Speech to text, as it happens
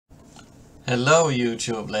Hello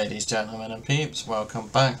YouTube ladies, gentlemen and peeps, welcome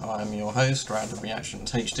back. I am your host,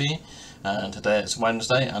 RandomReactionsHD, and today it's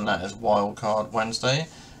Wednesday and that is Wildcard Wednesday,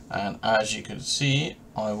 and as you can see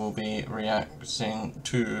I will be reacting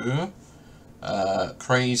to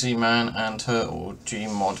Crazy Man and Turtle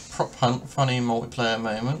Gmod Prop Hunt Funny Multiplayer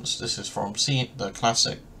Moments. This is from the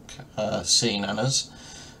classic Seananners.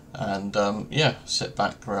 And yeah, sit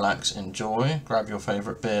back, relax, enjoy, grab your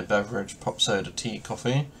favourite beer, beverage, pop soda, tea,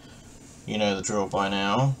 coffee. You know the drill by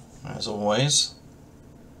now, as always.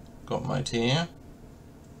 Got my tea here.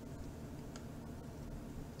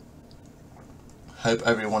 Hope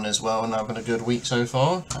everyone is well and having a good week so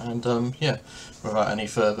far. And yeah, without any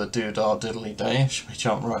further doodah diddly day, should we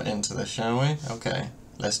jump right into this, shall we? Okay,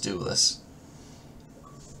 let's do this.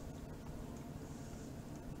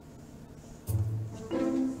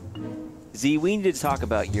 Z, we need to talk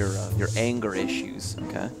about your anger issues,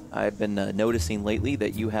 okay? I've been noticing lately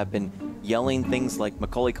that you have been yelling things like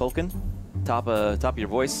Macaulay Culkin, top of your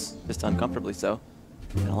voice, just uncomfortably so.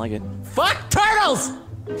 I don't like it. Fuck turtles!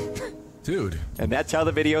 Dude. And that's how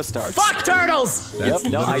the video starts. Fuck turtles! Yep,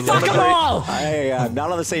 no, I Fuck them all! I'm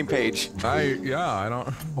not on the same page. I don't.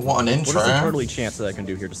 What an intro. What is the turtly chance that I can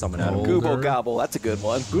do here to someone Adam? Google gobble, that's a good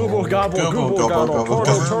one. Google gobble, Google gobble,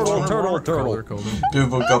 turtle.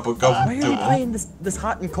 Google gobble gobble. Why are we playing this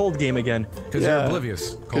hot and cold game again? Because you're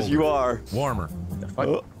oblivious. Because you are. Warmer.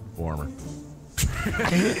 Warmer.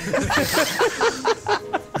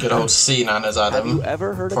 Good old Seananners, Adam. Have you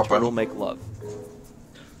ever heard a turtle make love?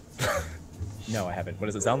 No, I haven't. What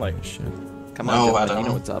does it sound like? Shit. Come on, No, gentlemen, Adam. you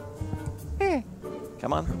know what's up.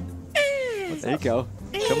 Come on. There you go.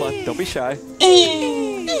 Come on, don't be shy.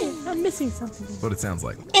 I'm missing something. That's what it sounds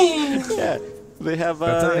like. Yeah, they have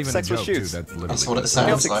That's not even sex a with joke, too. shoes. That's literally That's what it That's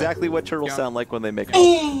sounds like. exactly what turtles sound like when they make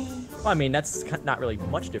love. Well, I mean, that's not really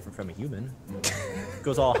much different from a human.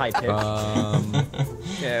 Goes all high pitched.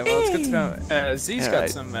 Yeah, well, it's good to know. Z's got Alright.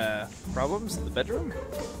 some problems in the bedroom.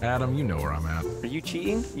 Adam, you know where I'm at. Are you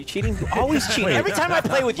cheating? You cheating? You always cheat. Every time I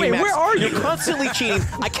play with you, Wait, Max, where are you? you're constantly cheating.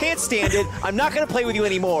 I can't stand it. I'm not going to play with you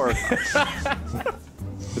anymore.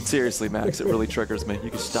 But seriously, Max, it really triggers me. You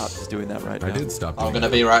can stop just doing that right now. I did stop I'm doing gonna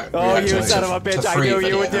be reacting Oh, you to son of a bitch. I 3 knew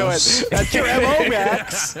you would do it. videos. That's your MO,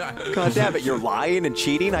 Max. God damn it. You're lying and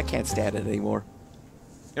cheating. I can't stand it anymore.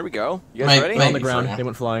 Here we go. You guys ready? Mate, On the ground. free. They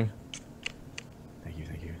went flying. Thank you.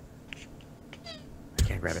 I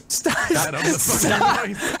can't grab it. Stop. Adam, the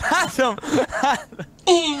fucking noise. Adam.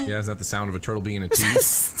 Yeah, is that the sound of a turtle being a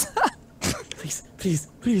tease? Please.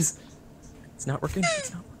 It's not working.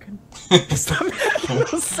 It's not working. Stop making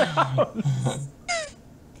those sounds.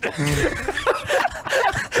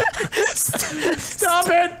 Stop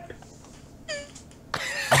it!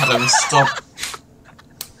 Adam, stop.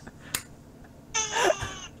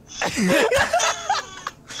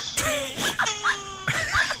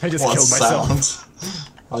 I just What killed myself. sound?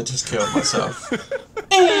 I just killed myself.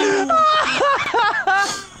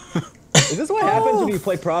 Is this what happens when you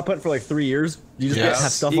play prop hunt for like 3 years? You just Yes.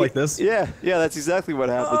 have stuff like this? Yeah, that's exactly what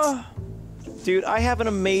happens. Dude, I have an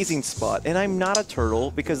amazing spot, and I'm not a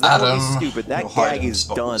turtle because that would be Adam, stupid. That you're gag hiding is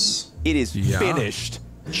spots. done. It is Yeah. finished.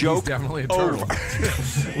 He's Joke definitely a turtle. over.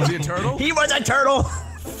 Was he a turtle? He was a turtle!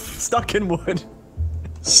 Stuck in wood.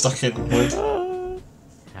 Stuck in wood.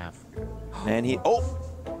 Half. And he. Oh,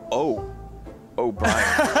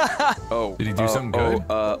 Brian. Oh. Did he do something good?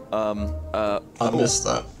 I missed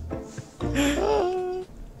that.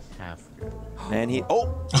 Half. And he.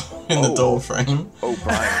 In the door frame. Oh,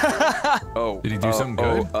 Brian. Oh. Did he do something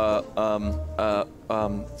good?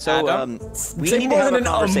 So, Adam? we Say need to more have than a an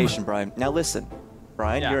conversation, Brian. Now listen,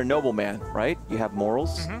 Brian, Yeah. you're a noble man, right? You have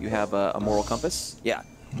morals. You have a moral compass. Yeah.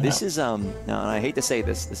 This is no, and I hate to say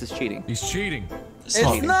this. This is cheating. He's cheating. It's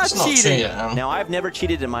not not cheating. cheating. Now, I've never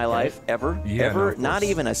cheated in my life, ever. Yeah, ever. no, of Not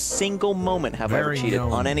course. even a single moment have I ever Very cheated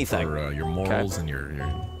known on anything. For your morals and your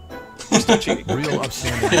Cheating. real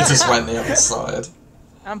upstanding. He just went the other side.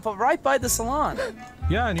 I'm right by the salon.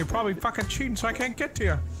 Yeah, and you're probably fucking cheating, so I can't get to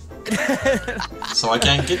you. So I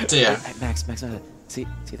can't get to you. Hey, Max, see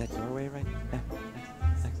that doorway right?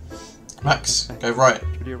 Max, go right.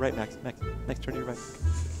 Turn to your right, Max, turn to your right.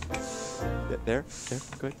 There,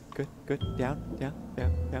 good. Down.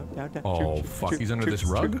 Oh, fuck, he's under this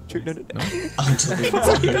rug? Shoot, no. Under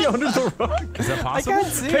the Under the rug. Is that I possible?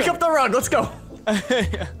 can't see Pick him. up the rug. Let's go.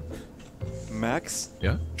 Max,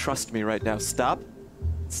 Yeah? trust me right now. Stop,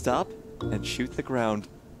 and shoot the ground.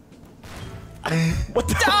 What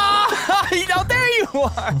the? Oh, there you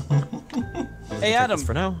are. Hey, Adam.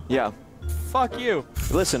 For now. Yeah. Fuck you.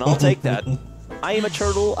 Listen, I'll take that. I am a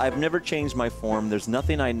turtle. I've never changed my form. There's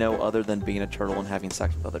nothing I know other than being a turtle and having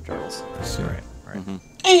sex with other turtles. Sure.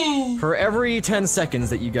 For every 10 seconds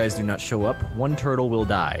that you guys do not show up, one turtle will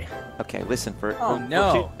die. Okay, listen, Oh,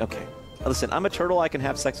 no. Okay. Listen, I'm a turtle, I can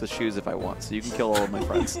have sex with shoes if I want, so you can kill all of my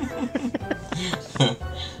friends.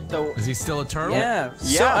 So, Is he still a turtle? yeah.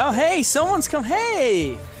 Yeah. So, oh, hey, someone's come.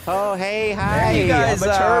 Hey. Oh, hey, hi. There you guys I'm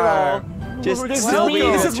a are. turtle. Just This is still me.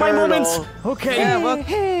 being This a is my turtle. moment. Okay. Yeah, well,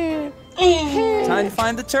 time to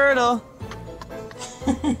find the turtle.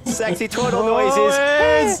 Sexy turtle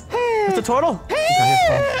noises. It's a turtle.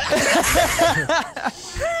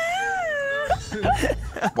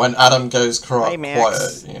 When Adam goes Hey, Max.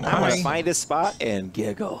 quiet, you know, I'm gonna find a spot and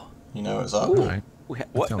giggle. you know it's up. Alright.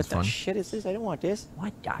 What sounds the fun. shit is this? I don't want this.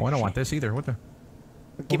 What the Oh, I don't want this either. What the?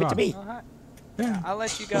 Give it to God. me. I'll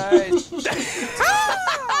let you guys.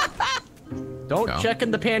 Don't No. check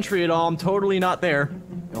in the pantry at all. I'm totally not there.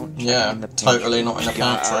 Don't check Yeah, in the pantry. totally not in the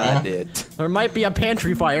Got pantry. it. There might be a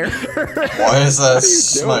pantry fire. Why is there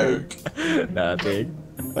smoke? Nothing.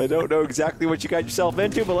 I don't know exactly what you got yourself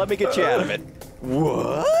into, but let me get you out of it.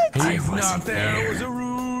 What? He's not there. It was a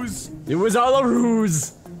ruse. It was all a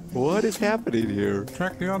ruse. What is happening here?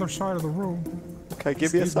 Check the other side of the room. Okay,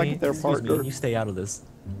 give me a second there, partner. You stay out of this.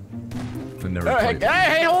 I've never Hey, played.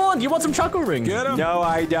 hey, hold on. Do you want some choco rings? Get him. No,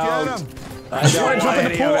 I Get don't. him. I don't wanna jump want in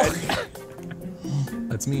the any of pool? it.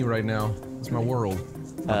 That's me right now. It's my world.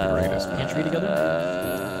 Not the greatest. Pantry together?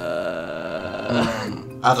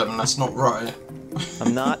 Adam, that's not right.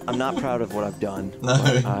 I'm not proud of what I've done. No.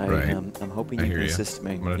 Right. I'm hoping I you hear can you. assist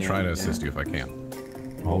me. I'm gonna try to assist you if I can.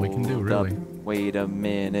 All we can do, Hold really. up. Wait a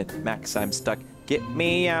minute, Max, I'm stuck. Get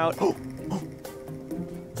me out. Oh,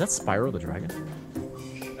 Is that Spyro the Dragon?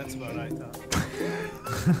 That's what I thought.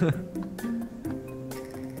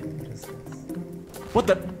 What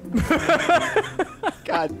the?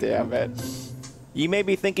 God damn it. You may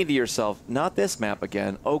be thinking to yourself, not this map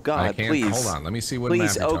again. Oh I God, can't. please. Hold on. Let me see what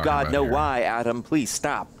Please, map you're oh talking God, about no, here. why, Adam? Please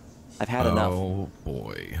stop. I've had enough. Oh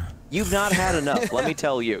boy. You've not had enough, let me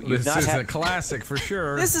tell you. You've This not is a had. classic for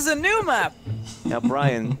sure. This is a new map. Now,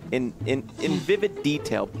 Brian, in vivid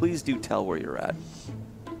detail, please do tell where you're at.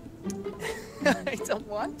 I don't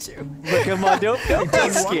want to. But come on, don't be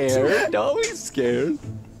scared. Don't be scared.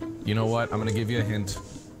 You know what? I'm gonna give you a hint.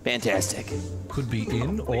 Fantastic. Could be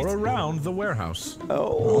in or around the warehouse.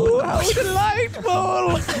 Oh, how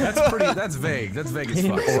delightful! That's vague. That's vague as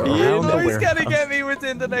fuck. Or You around know the He's warehouse. gonna get me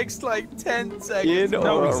within the next like 10 seconds. In or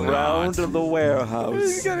No, he's around not. the He's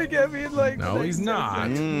warehouse. gonna get me in like. No, the he's next not.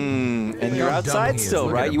 And Look you're how dumb outside he is. still,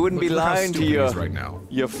 Look at right? him. You wouldn't be Look how lying to stupid he is your right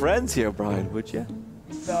now. friends here, Brian, would you?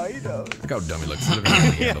 No, you don't. Look how dumb he looks. Look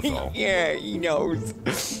at him. Yeah, he knows.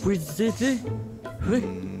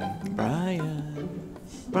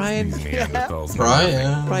 Brian,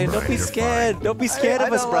 Brian. don't be you're scared. fine. Don't be scared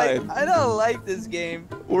of us, don't Brian. I don't like this game.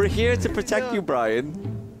 We're here to protect you,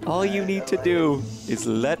 Brian. All you need to do is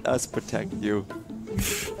let us protect you.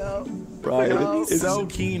 No. Brian, No. it's So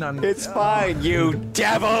keen on. It's fine, you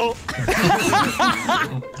devil!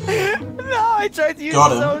 No, I tried to use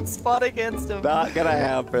Got his him. own spot against him. Not gonna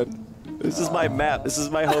happen. This is my map. This is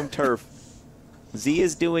my home turf. Z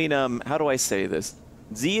is doing, how do I say this?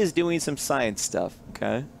 Z is doing some science stuff,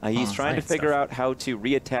 okay? He's trying to science figure stuff. out how to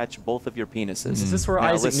reattach both of your penises. Is this where Now,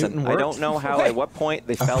 Isaac listen, Newton I worked? don't know how, at what point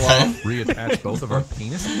they fell Okay. off. Reattach both of our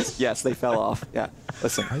penises? Yes, they fell off. Yeah.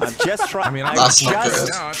 Listen, I'm just trying. I mean, I'm That's not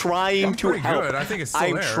just good. trying I'm to pretty help. good. I think it's still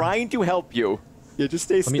I'm there. trying to help you. Yeah, just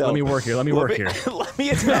stay still. Let me work here. Let me work here. Let me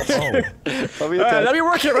attach. Oh, Let me Let attach. me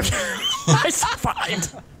work here. It's fine.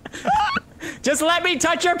 Just let me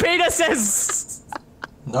touch your penises.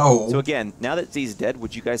 No. So again, now that Z's dead,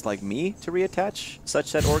 would you guys like me to reattach such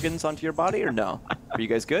set organs onto your body, or no? Are you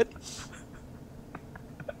guys good?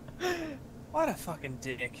 What a fucking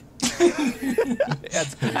dick.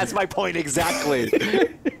 That's my point exactly.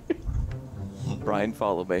 Brian,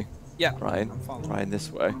 follow me. Yeah. Brian, I'm following. Brian,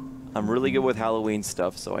 this way. I'm really good with Halloween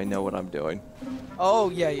stuff, so I know what I'm doing. Oh,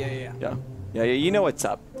 yeah. Yeah, you know what's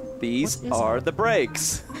up. These are the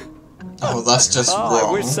brakes. Oh, that's just Oh, wrong.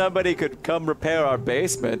 I wish somebody could come repair our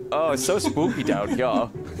basement. Oh, it's so spooky down here.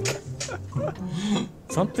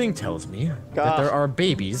 Something tells me that Ah. there are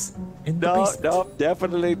babies in the No, basement. no,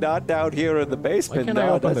 definitely not down here in the basement. can't I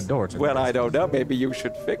No, open the that's- door to the Well, I basement? don't know. Maybe you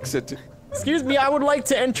should fix it. Excuse me, I would like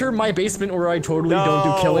to enter my basement where I totally don't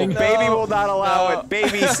do killing. Baby will not allow No. it.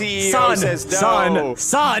 Baby CEO Son, says no.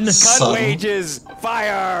 son. Cut Son. wages.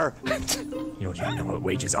 Fire. You don't know what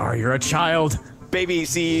wages are. You're a child. Baby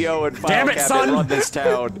CEO and file Damn it, cabinet son. run this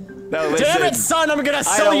town. No, listen. Damn it, son! I'm gonna I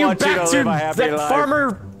sell don't you want you back to to live a happy that life.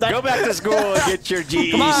 farmer. That Go back to school and get your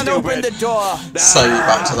GED, Come on, stupid. open the door. Sell you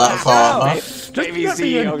back to that farmer. Baby let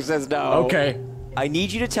me in. CEO says no. Okay. I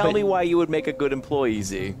need you to tell me why you would make a good employee,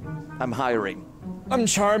 Z. I'm hiring. I'm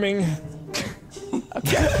charming.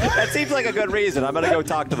 Okay. That seems like a good reason. I'm gonna go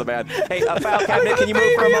talk to the man. Hey, file cabinet, can you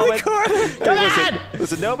move for a moment? Hey,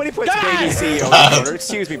 listen, nobody puts baby CEO in the corner.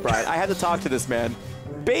 Excuse me, Brian. I had to talk to this man.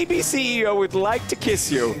 Baby CEO would like to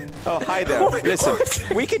kiss you. Oh, hi there. Listen,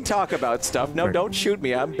 we can talk about stuff. No, don't shoot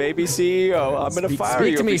me. I'm baby CEO. I'm gonna fire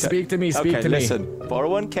you. Speak to me. Okay, listen.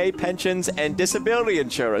 401k, pensions, and disability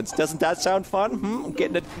insurance. Doesn't that sound fun? I'm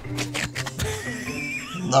getting it.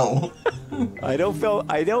 No. I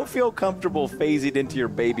don't feel comfortable phasing into your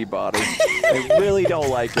baby body. I really don't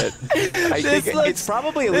like it. I think it's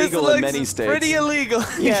probably illegal in many states. Pretty illegal.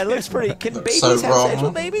 Yeah, it looks pretty. Can babies so have wrong.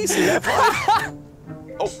 sexual babies?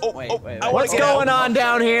 Wait. What's going on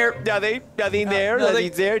down here? Nothing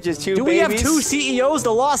there. Just two Do babies. we have two CEOs?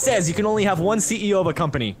 The law says you can only have one CEO of a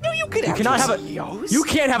company. No, you could have cannot two have CEOs. You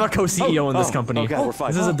can't have a co-CEO in this company. Okay, we're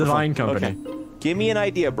fine. This is a divine company. Okay. Give me an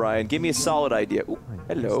idea, Brian. Give me a solid idea. Ooh,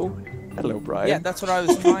 hello. Hello, Brian. Yeah, that's what I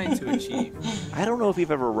was trying to achieve. I don't know if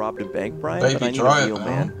you've ever robbed a bank, Brian, Baby, but I need try a it, real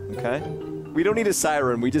man. Okay? We don't need a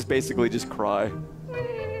siren. We just basically just cry.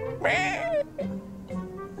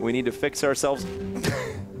 We need to fix ourselves.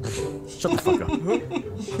 Shut the fuck up.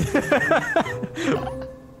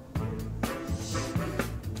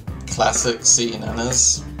 Classic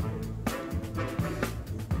Seananners.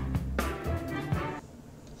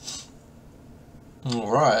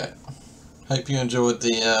 Alright. Hope you enjoyed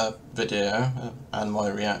the video and my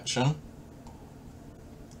reaction.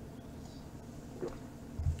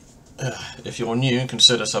 If you're new,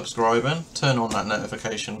 consider subscribing, turn on that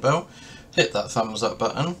notification bell, hit that thumbs up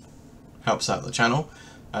button, helps out the channel.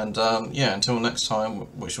 And yeah, until next time,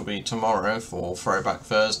 which will be tomorrow for Throwback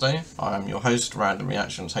Thursday, I am your host,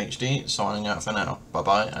 RandomReactionsHD, signing out for now. Bye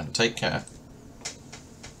bye and take care.